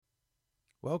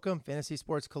Welcome, Fantasy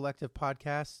Sports Collective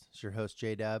Podcast. It's your host,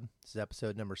 J-Dub. This is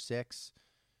episode number 6.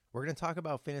 We're going to talk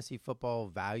about fantasy football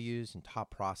values and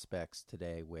top prospects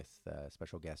today with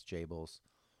special guest Jables.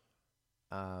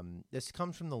 This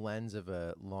comes from the lens of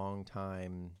a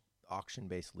long-time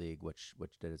auction-based league, which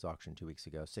did its auction 2 weeks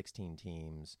ago. 16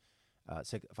 teams,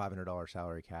 $500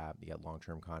 salary cap. You got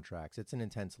long-term contracts. It's an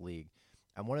intense league.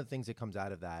 And one of the things that comes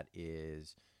out of that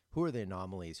is who are the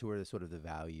anomalies? Who are the sort of the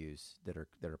values that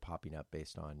are popping up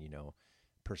based on,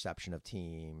 perception of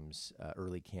teams,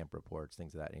 early camp reports,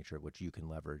 things of that nature, which you can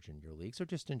leverage in your league. So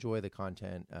just enjoy the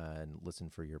content and listen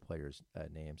for your players'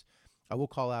 names. I will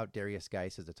call out Darius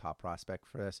Geis as a top prospect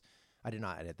for this. I did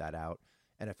not edit that out.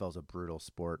 NFL is a brutal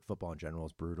sport. Football in general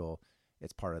is brutal.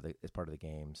 It's part of the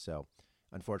game. So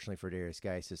unfortunately for Darius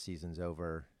Geis, his season's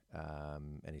over.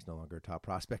 And he's no longer a top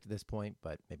prospect at this point,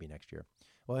 but maybe next year.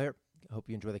 Well, here, hope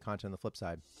you enjoy the content on the flip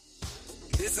side.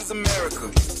 This is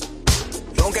America.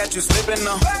 Don't catch you slipping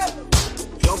now.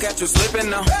 Don't catch you slipping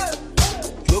now.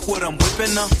 Look what I'm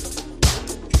whipping now.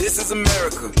 This is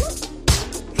America.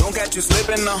 Don't catch you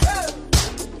slipping now.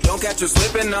 Don't catch you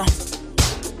slipping now.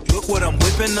 Look what I'm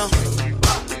whipping now.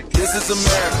 This is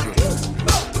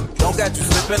America. Don't catch you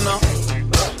slipping now.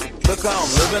 Look how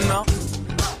I'm living now.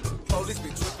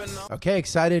 Okay,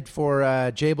 excited for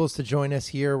Jables to join us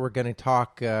here. We're going to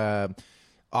talk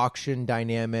auction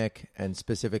dynamic and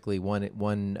specifically one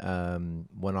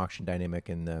auction dynamic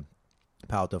in the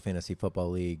Palo Alto Fantasy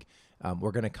Football League.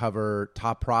 We're going to cover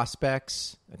top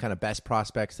prospects, kind of best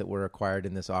prospects that were acquired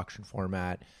in this auction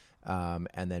format,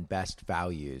 and then best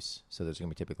values. So there's going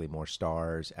to be typically more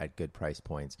stars at good price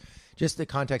points. Just the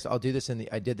context, I did this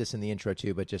in the intro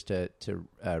too, but just to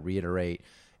reiterate.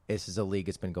 This is a league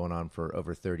that's been going on for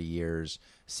over 30 years,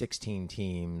 16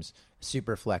 teams,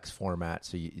 super flex format.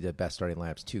 So the best starting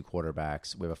lineups, 2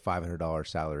 quarterbacks. We have a $500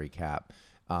 salary cap,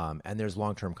 and there's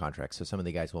long-term contracts. So some of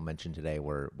the guys we'll mention today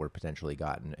were potentially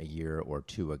gotten a year or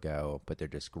 2 ago, but they're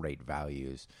just great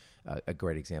values. A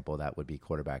great example of that would be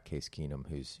quarterback Case Keenum,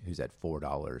 who's at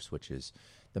 $4, which is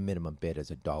the minimum bid is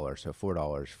 $1. So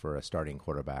 $4 for a starting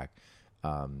quarterback.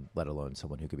 Let alone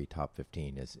someone who could be top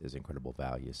 15 is incredible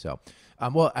value. So, I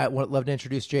would love to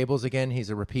introduce Jables again. He's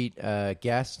a repeat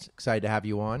guest. Excited to have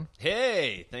you on.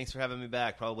 Hey, thanks for having me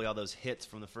back. Probably all those hits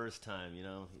from the first time,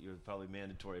 you're probably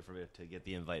mandatory for me to get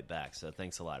the invite back. So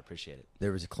thanks a lot. Appreciate it.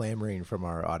 There was a clamoring from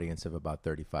our audience of about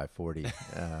 35, 40.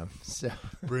 So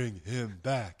bring him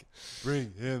back.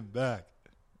 Bring him back.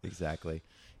 Exactly.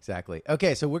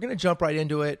 Okay, so we're going to jump right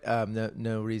into it.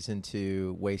 No reason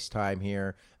to waste time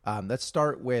here. Let's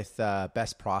start with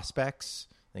best prospects.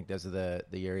 I think those are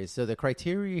the areas. So the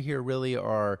criteria here really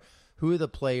are who are the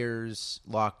players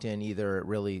locked in either at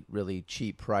really, really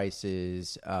cheap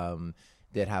prices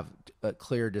that have a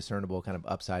clear, discernible kind of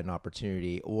upside and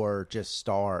opportunity, or just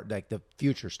like the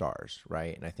future stars,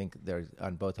 right? And I think there's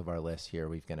on both of our lists here,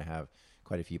 we're going to have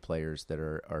quite a few players that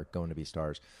are going to be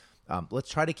stars. Let's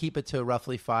try to keep it to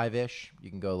roughly 5-ish. You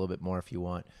can go a little bit more if you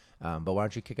want. But why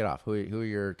don't you kick it off? Who are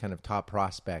your kind of top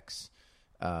prospects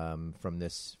from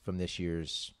this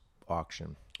year's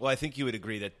auction? Well, I think you would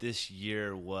agree that this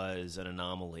year was an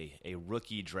anomaly, a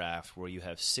rookie draft where you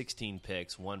have 16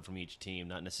 picks, one from each team.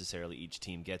 Not necessarily each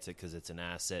team gets it because it's an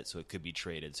asset, so it could be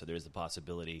traded. So there's the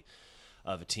possibility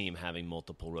of a team having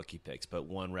multiple rookie picks, but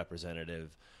one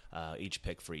representative each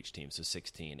pick for each team, so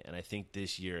 16. And I think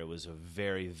this year it was a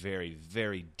very, very,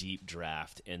 very deep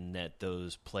draft in that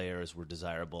those players were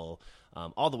desirable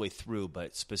all the way through,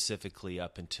 but specifically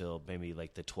up until maybe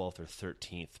like the 12th or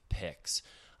 13th picks.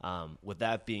 With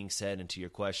that being said, and to your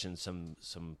question,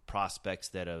 some prospects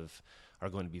that are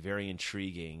going to be very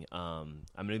intriguing. I'm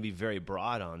going to be very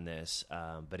broad on this,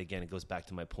 but again, it goes back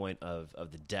to my point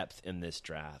of the depth in this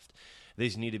draft.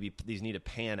 These need to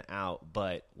pan out,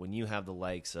 but when you have the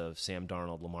likes of Sam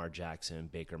Darnold, Lamar Jackson,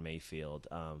 Baker Mayfield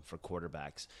for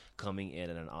quarterbacks coming in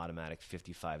at an automatic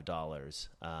 $55,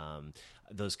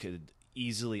 those could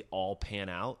easily all pan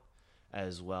out.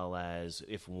 As well as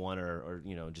if one or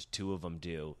just 2 of them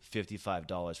do,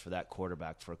 $55 for that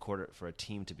quarterback for a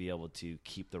team to be able to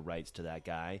keep the rights to that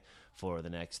guy for the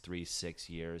next 3-6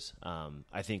 years,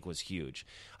 I think was huge.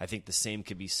 I think the same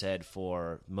could be said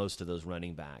for most of those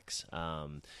running backs.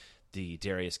 The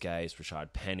Darius Geis,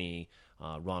 Rashad Penny,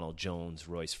 Ronald Jones,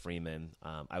 Royce Freeman.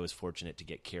 I was fortunate to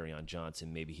get Kerryon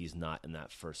Johnson. Maybe he's not in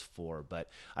that first 4, but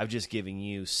I've just given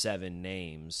you 7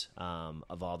 names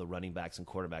of all the running backs and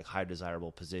quarterback high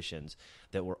desirable positions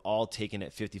that were all taken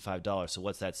at $55. So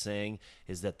what's that saying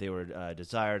is that they were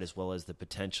desired as well as the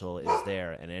potential is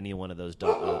there, and any one of those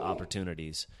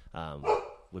opportunities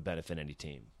would benefit any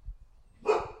team.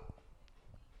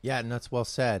 Yeah, and that's well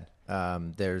said.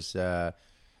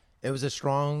 It was a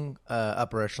strong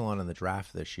upper echelon in the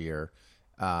draft this year.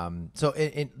 So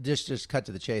it just cut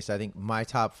to the chase. I think my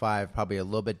top 5 probably a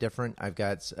little bit different. I've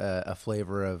got a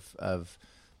flavor of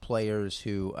players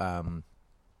who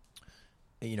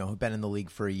who've been in the league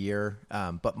for a year.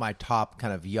 But my top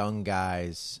kind of young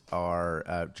guys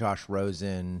are Josh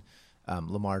Rosen,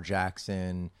 Lamar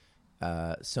Jackson,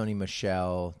 Sony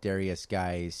Michel, Darius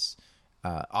Geis,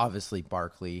 obviously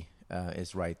Barkley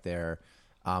is right there.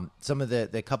 Some of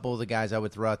the couple of the guys I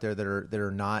would throw out there that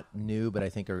are not new, but I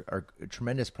think are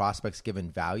tremendous prospects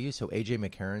given value. So AJ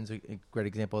McCarron's a great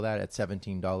example of that at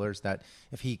 $17. That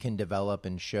if he can develop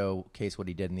and showcase what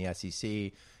he did in the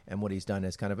SEC and what he's done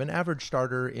as kind of an average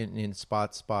starter in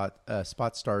spot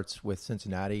starts with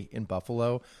Cincinnati in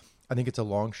Buffalo, I think it's a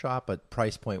long shot, but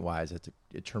price point wise, it's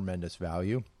a tremendous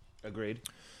value. Agreed.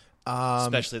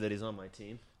 Especially that he's on my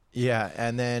team. Yeah,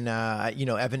 and then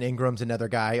Evan Ingram's another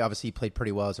guy. Obviously, he played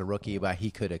pretty well as a rookie, but he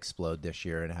could explode this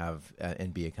year and have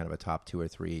and be a kind of a top 2 or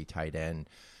 3 tight end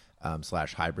 /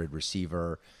 hybrid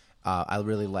receiver. I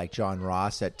really like John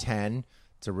Ross at 10.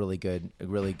 It's a really good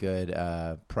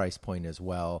price point as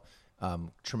well.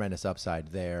 Tremendous upside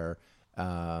there.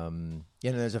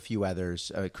 There's a few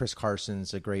others. Chris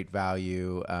Carson's a great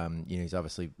value. He's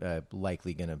obviously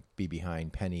likely going to be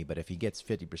behind Penny, but if he gets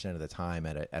 50% of the time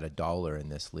at $1 in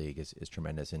this league is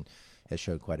tremendous and has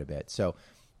showed quite a bit. So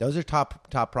those are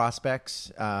top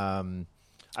prospects. I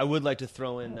would like to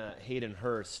throw in Hayden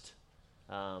Hurst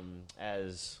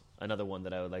as another one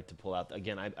that I would like to pull out.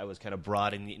 Again, I was kind of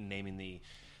broad in naming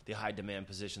the high demand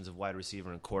positions of wide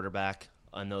receiver and quarterback.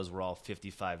 And those were all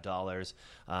 $55.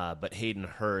 But Hayden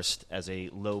Hurst as a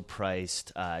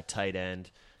low-priced tight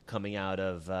end coming out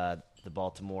of the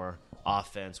Baltimore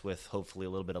offense with hopefully a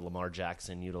little bit of Lamar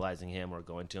Jackson utilizing him or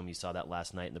going to him. You saw that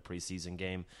last night in the preseason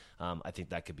game. I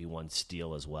think that could be one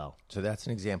steal as well. So that's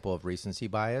an example of recency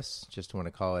bias. Just want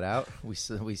to call it out. We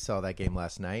saw that game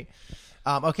last night.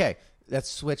 Okay, let's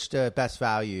switch to best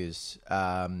values.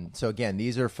 So again,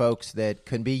 these are folks that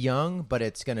can be young, but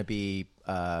it's going to be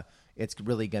it's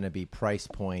really going to be price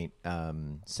point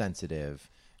sensitive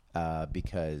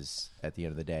because at the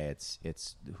end of the day,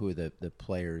 it's who are the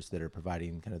players that are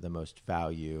providing kind of the most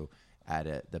value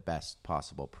at the best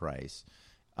possible price.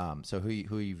 So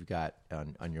who you've got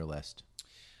on your list?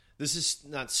 This is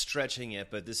not stretching it,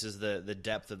 but this is the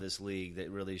depth of this league that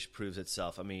really proves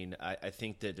itself. I mean, I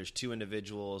think that there's 2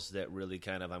 individuals that really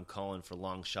kind of I'm calling for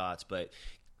long shots, but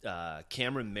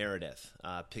Cameron Meredith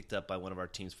picked up by one of our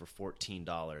teams for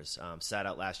 $14. Sat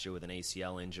out last year with an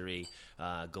ACL injury,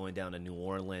 going down to New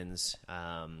Orleans,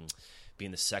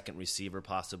 being the second receiver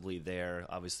possibly there.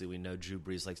 Obviously, we know Drew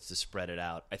Brees likes to spread it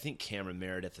out. I think Cameron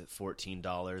Meredith at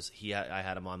 $14. I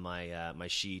had him on my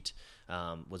sheet.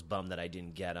 Was bummed that I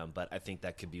didn't get him, but I think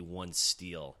that could be one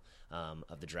steal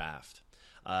of the draft.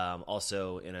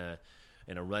 Also in a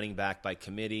running back by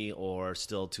committee or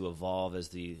still to evolve as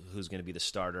who's going to be the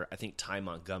starter. I think Ty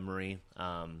Montgomery,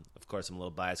 of course I'm a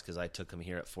little biased because I took him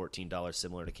here at $14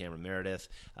 similar to Cameron Meredith.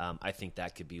 I think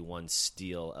that could be one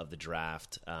steal of the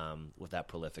draft with that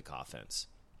prolific offense.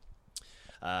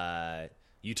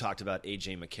 You talked about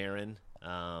A.J. McCarron.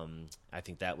 I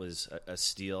think that was a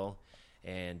steal.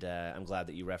 And I'm glad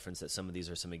that you referenced that some of these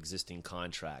are some existing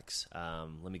contracts.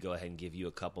 Let me go ahead and give you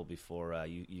a couple before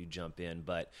you jump in.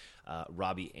 But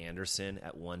Robbie Anderson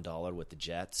at $1 with the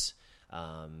Jets,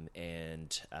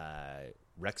 and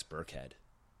Rex Burkhead,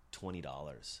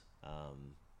 $20. A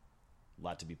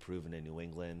lot to be proven in New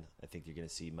England. I think you're going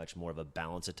to see much more of a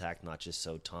balance attack, not just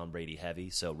so Tom Brady heavy.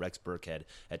 So Rex Burkhead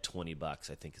at $20,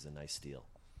 I think, is a nice steal.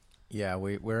 Yeah,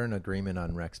 we're in agreement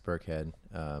on Rex Burkhead.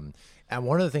 And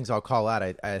one of the things I'll call out,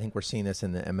 I think we're seeing this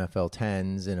in the MFL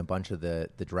 10s and a bunch of the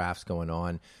drafts going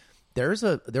on. There's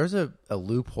a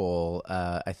loophole,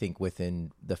 I think,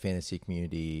 within the fantasy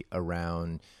community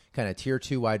around kind of tier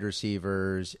 2 wide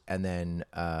receivers and then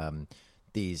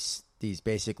these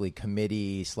basically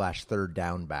committee / third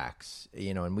down backs.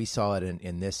 And we saw it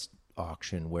in this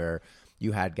auction where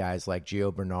you had guys like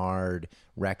Gio Bernard,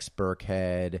 Rex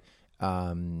Burkhead,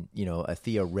 a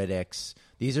Theo Riddicks.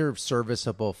 These are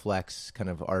serviceable flex kind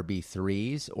of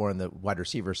RB3s, or on the wide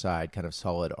receiver side, kind of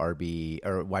solid RB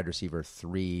or wide receiver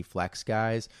 3 flex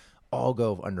guys, all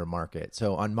go under market.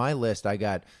 So on my list, I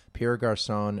got Pierre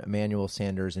Garçon, Emmanuel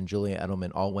Sanders, and Julian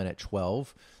Edelman all went at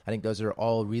 12. I think those are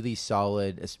all really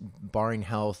solid, barring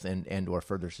health and or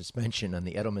further suspension on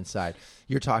the Edelman side.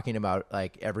 You're talking about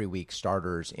like every week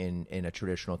starters in a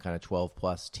traditional kind of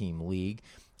 12-plus team league.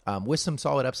 With some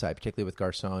solid upside, particularly with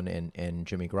Garçon and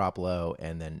Jimmy Garoppolo,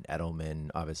 and then Edelman,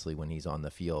 obviously, when he's on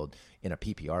the field in a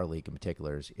PPR league in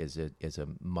particular, is a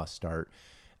must start.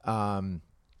 And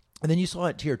then you saw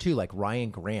at tier 2, like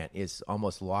Ryan Grant is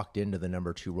almost locked into the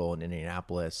number 2 role in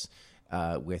Indianapolis.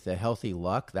 With a healthy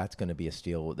Luck, that's going to be a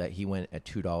steal. That he went at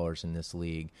 $2 in this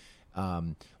league.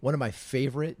 One of my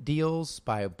favorite deals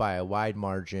by a wide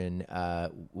margin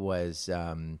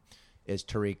is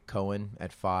Tariq Cohen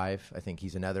at 5. I think he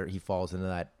falls into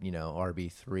that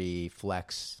RB3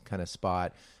 flex kind of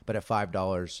spot, but at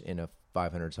 $5 in a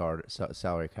 500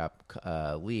 salary cap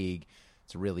league,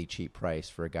 it's a really cheap price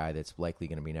for a guy that's likely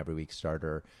going to be an every week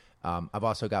starter. I've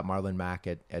also got Marlon Mack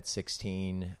at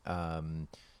 16.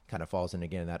 Kind of falls in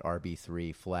again that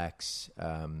RB3 flex.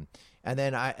 And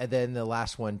then the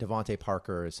last one, Devontae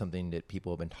Parker, is something that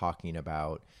people have been talking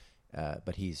about,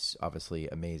 but he's obviously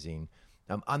amazing.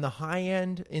 On the high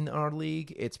end in our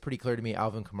league, it's pretty clear to me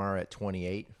Alvin Kamara at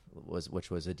 28,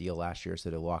 which was a deal last year, so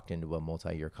they locked into a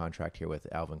multi-year contract here with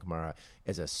Alvin Kamara,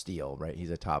 is a steal, right?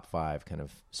 He's a top 5 kind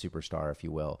of superstar, if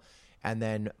you will. And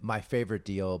then my favorite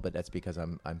deal, but that's because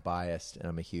I'm biased and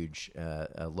I'm a huge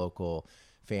local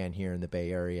fan here in the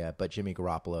Bay Area, but Jimmy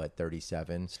Garoppolo at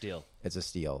 37. Steal. It's a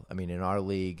steal. I mean, in our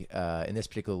league, in this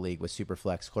particular league with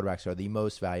Superflex, quarterbacks are the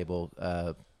most valuable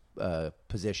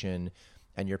position,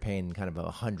 and you're paying kind of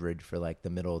 $100 for like the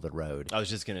middle of the road. I was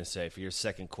just going to say, for your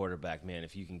second quarterback, man,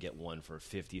 if you can get one for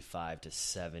 55 to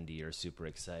 70, you're super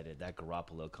excited. That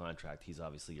Garoppolo contract, he's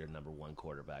obviously your number 1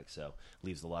 quarterback, so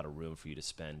leaves a lot of room for you to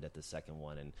spend at the second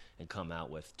one and come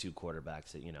out with 2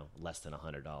 quarterbacks at less than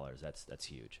 $100. That's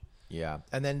huge. Yeah.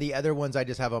 And then the other ones I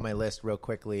just have on my list real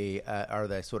quickly are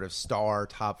the sort of star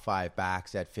top 5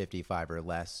 backs at 55 or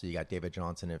less. So you got David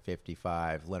Johnson at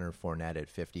 55, Leonard Fournette at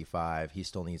 55. He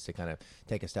still needs to kind of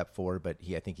take a step forward, but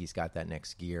I think he's got that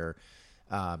next gear.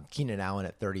 Keenan Allen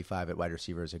at 35 at wide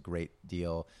receiver is a great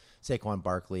deal. Saquon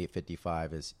Barkley at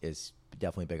 55 is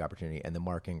definitely a big opportunity. And the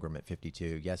Mark Ingram at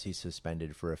 52. Yes, he's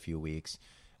suspended for a few weeks,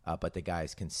 but the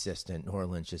guy's consistent. New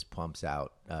Orleans just pumps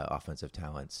out offensive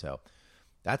talent. So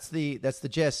that's the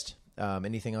gist.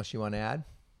 Anything else you want to add?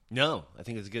 No, I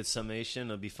think it's a good summation.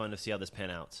 It'll be fun to see how this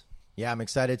pan out. Yeah, I'm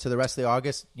excited. So the rest of the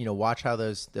August, watch how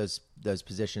those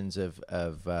positions of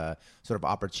sort of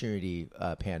opportunity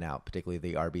pan out, particularly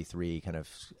the RB3 kind of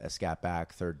a scat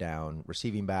back, third down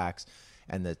receiving backs,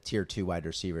 and the tier 2 wide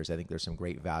receivers. I think there's some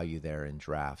great value there in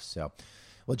drafts. So,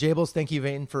 well, Jables, thank you,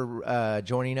 Vayton, for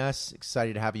joining us.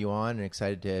 Excited to have you on, and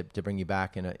excited to bring you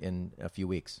back in a few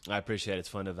weeks. I appreciate it. It's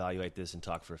fun to evaluate this and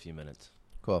talk for a few minutes.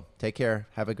 Cool. Take care.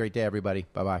 Have a great day, everybody.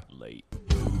 Bye-bye. Late.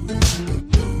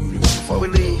 Before we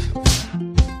leave,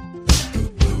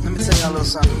 let me tell y'all a little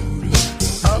something.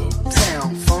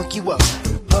 Uptown, funk you up.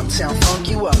 Uptown, funk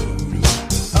you up.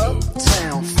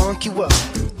 Uptown, funk you up.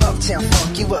 Uptown,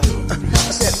 funk you up.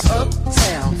 I said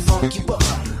uptown, funk you up.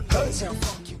 Uptown, funk you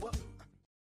up.